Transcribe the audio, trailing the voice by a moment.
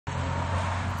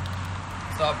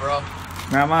What's up, bro?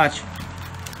 Not much.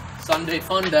 Sunday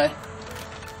fun day.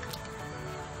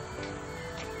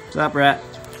 What's up, Brett?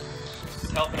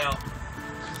 Just helping out.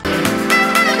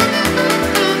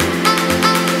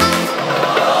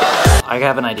 I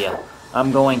have an idea.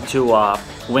 I'm going to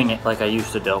wing it like I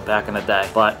used to do back in the day,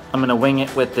 but I'm gonna wing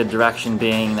it with the direction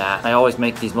being that I always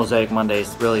make these Mosaic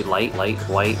Mondays really light,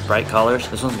 white, bright colors.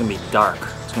 This one's gonna be dark.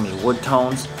 It's gonna be wood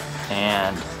tones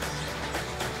and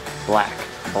black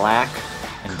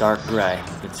and dark gray.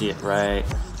 You can see it right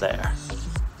there.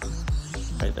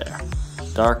 Right there.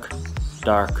 Dark,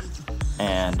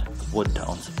 and wood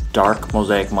tones. Dark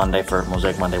Mosaic Monday for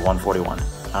Mosaic Monday 141.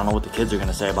 I don't know what the kids are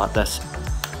gonna say about this.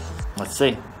 Let's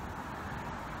see.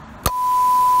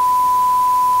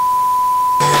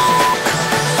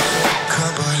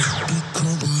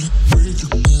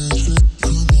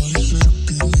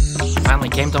 Finally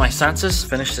came to my senses,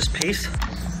 finished this piece.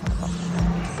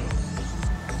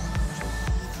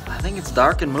 I think it's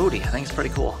dark and moody. I think it's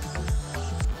pretty cool.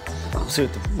 We'll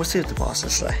see what the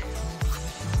bosses say.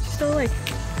 So like,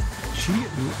 She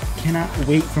cannot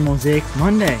wait for Mosaic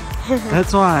Monday.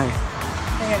 That's why.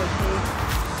 I gotta pee.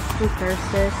 I'm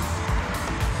thirsty.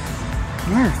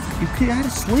 Murph, you gotta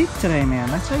sleep today, man.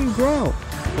 That's how you grow.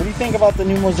 What do you think about the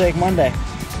new Mosaic Monday?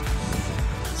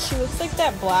 She looks like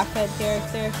that Blockhead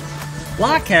character.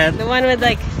 Blockhead? The one with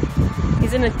like,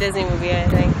 he's in a Disney movie, I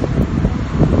think.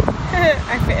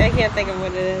 I can't think of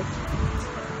what it is.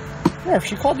 Murph,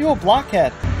 she called you a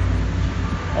blockhead.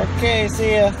 Okay,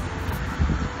 see ya.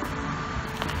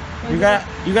 You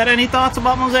got any thoughts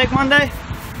about Mosaic Monday?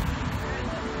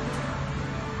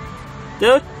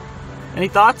 Dude? Any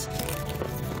thoughts?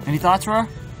 Any thoughts, Roar?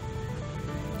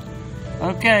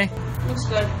 Okay. Looks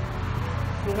good.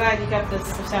 I'm glad you kept this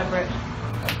separate.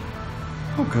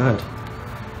 Oh, good.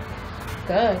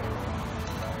 Good.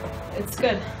 It's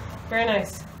good. Very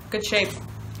nice. Good shape.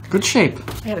 Good shape.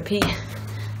 I gotta pee.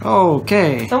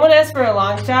 Okay. Someone asked for a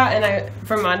long shot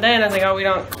for Monday, and I was like,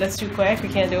 oh, that's too quick. We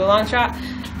can't do a long shot.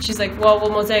 She's like, well, will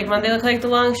Mosaic Monday look like the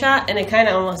long shot? And it kind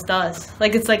of almost does.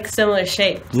 Like, it's like similar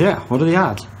shape. Yeah, what are the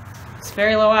odds? It's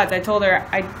very low odds. I told her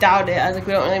I doubt it. I was like,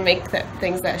 we don't really make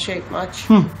things that shape much.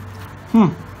 You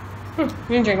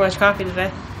didn't drink much coffee today.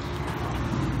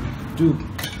 Dude,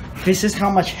 this is how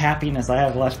much happiness I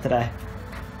have left today.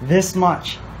 This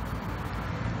much.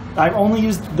 I've only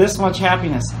used this much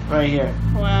happiness right here.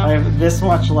 Wow. I have this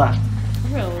much left.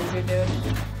 You're a loser, dude.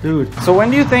 Dude. So when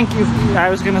do you think I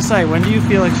was gonna say, when do you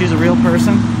feel like she's a real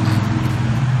person?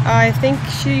 I think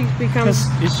she becomes...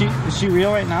 Is she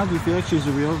real right now? Do you feel like she's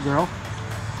a real girl?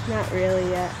 Not really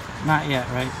yet. Not yet,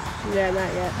 right? Yeah,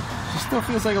 not yet. She still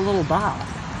feels like a little doll.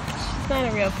 She's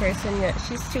not a real person yet.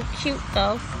 She's too cute,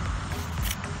 though.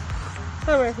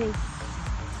 Huh, Murphy?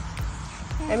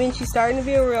 I mean, she's starting to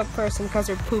be a real person because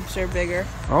her poops are bigger.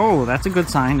 Oh, that's a good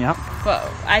sign, yep. But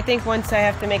I think once I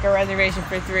have to make a reservation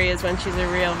for 3 is when she's a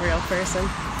real person.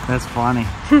 That's funny.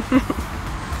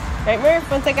 Right, Murph?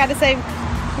 Once I gotta say,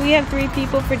 we have 3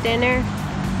 people for dinner.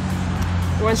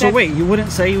 So wait, you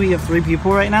wouldn't say we have 3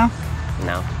 people right now?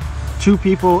 No. 2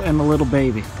 people and a little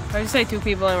baby. I just say 2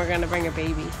 people and we're gonna bring a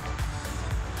baby.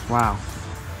 Wow.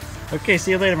 Okay,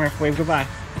 see you later, Murph. Wave goodbye.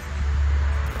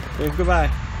 Wave goodbye.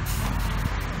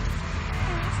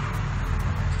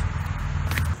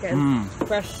 Again,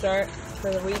 fresh start for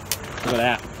the week. Look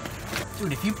at that.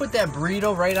 Dude, if you put that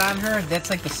burrito right on her, that's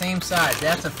like the same size.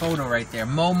 That's a photo right there.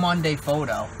 Mo Monday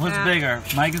photo. What's bigger,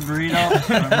 Mike's burrito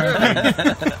or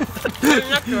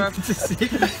Murphy?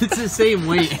 It's the same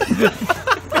weight.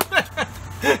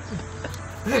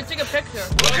 Here, take a picture.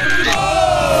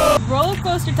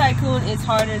 RollerCoaster Tycoon is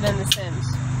harder than The Sims.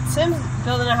 Sims,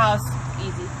 building a house,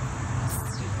 easy.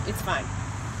 It's fine.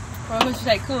 RollerCoaster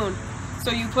Tycoon,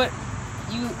 so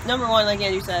number one, like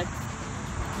Andrew said,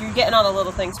 you're getting all the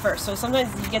little things first. So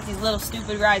sometimes you get these little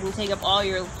stupid rides and take up all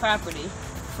your property,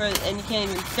 and you can't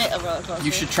even fit a roller coaster.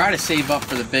 You should try to save up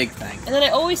for the big thing. And then I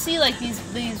always see like these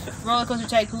RollerCoaster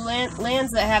Tycoon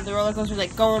lands that have the roller coasters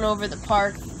like going over the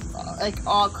park, like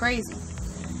all crazy.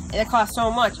 And it costs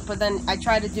so much. But then I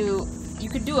try to you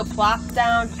could do a plop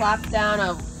down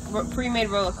a pre-made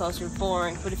roller coaster,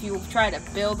 boring. But if you try to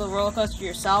build a roller coaster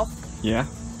yourself, yeah,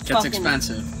 it's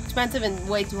expensive. Expensive and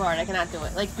way too hard. I cannot do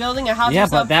it. Like building a house. Yeah,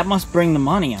 but that must bring the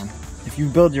money in. If you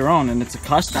build your own and it's a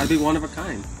custom. Gotta be one of a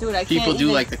kind. Dude, People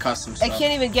do like the custom stuff. I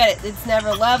can't even get it. It's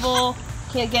never level.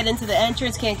 Can't get into the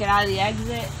entrance. Can't get out of the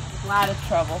exit. A lot of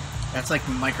trouble. That's like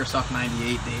Microsoft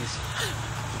 98 days.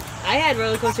 I had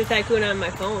RollerCoaster Tycoon on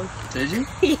my phone. Did you?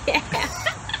 Yeah.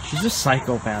 She's a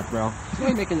psychopath, bro. Why are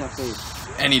you making that face?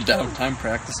 Any downtime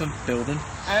practicing, building?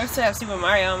 I also have Super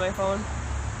Mario on my phone.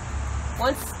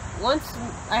 Once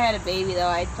I had a baby, though,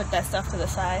 I put that stuff to the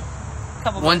side. A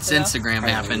couple Once months ago. Instagram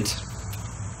happened.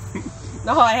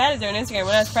 No, I had it during Instagram.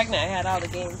 When I was pregnant, I had all the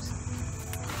games.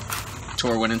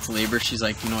 Tor went into labor. She's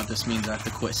like, you know what this means? I have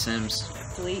to quit Sims.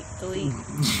 Delete.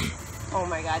 Oh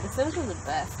my god, The Sims was the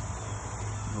best.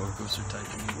 RollerCoaster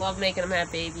Tycoon. Love making them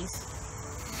have babies.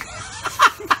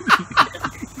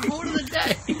 Quote of the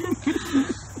day.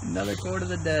 Another quote of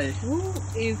the day.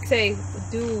 You say,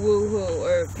 do woohoo,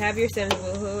 or have your Sims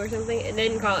woohoo or something, and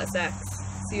then call it sex.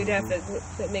 So you'd have to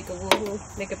make a woohoo,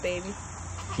 make a baby.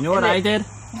 You know what I did?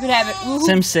 You could have it woohoo.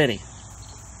 Sim City.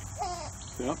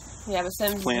 Yep. You have a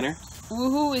Sims Planner.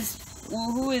 Woohoo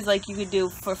is like you could do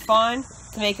for fun,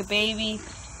 to make a baby.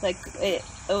 Like it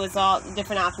was all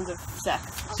different options of sex.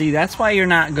 See, that's why you're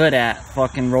not good at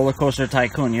fucking RollerCoaster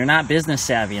Tycoon. You're not business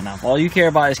savvy enough. All you care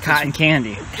about is cotton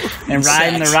candy and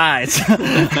riding the rides.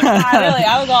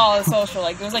 I was all social.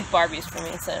 Like it was like Barbies for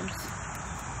me, Sims.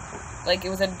 Like it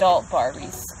was adult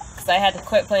Barbies. Because I had to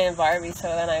quit playing Barbie, so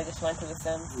then I just went to the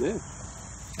Sims. Yeah.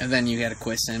 And then you had to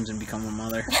quit Sims and become a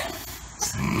mother.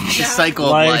 It's a cycle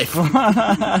of life. Now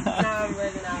I'm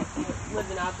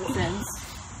living out the Sims.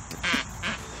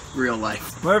 Real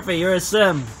life. Murphy, you're a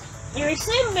sim. You're a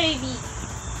Sim baby.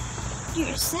 You're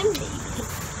a Sim baby.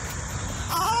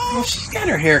 Oh, she's got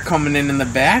her hair coming in the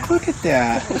back. Look at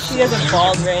that. She has a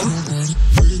bald ring.